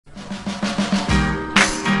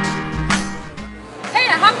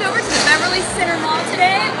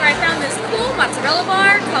today where I found this cool mozzarella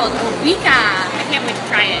bar called Obikà. I can't wait to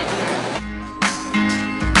try it.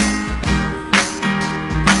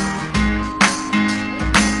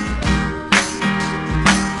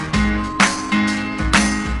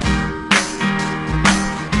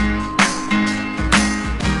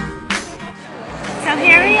 So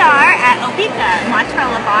here we are at Obikà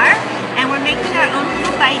Mozzarella Bar, and we're making our own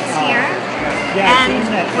little bites here. And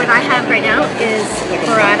what I have right now is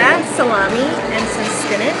burrata, salami, and some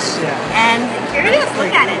spinach. And here it is,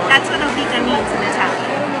 look at it. That's what Obikà means in Italian.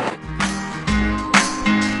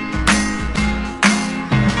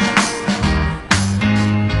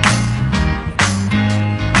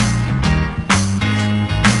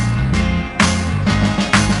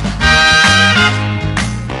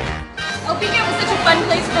 Obikà was such a fun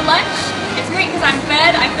place for lunch. It's great because I'm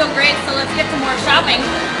fed, I feel great, so let's get some more shopping.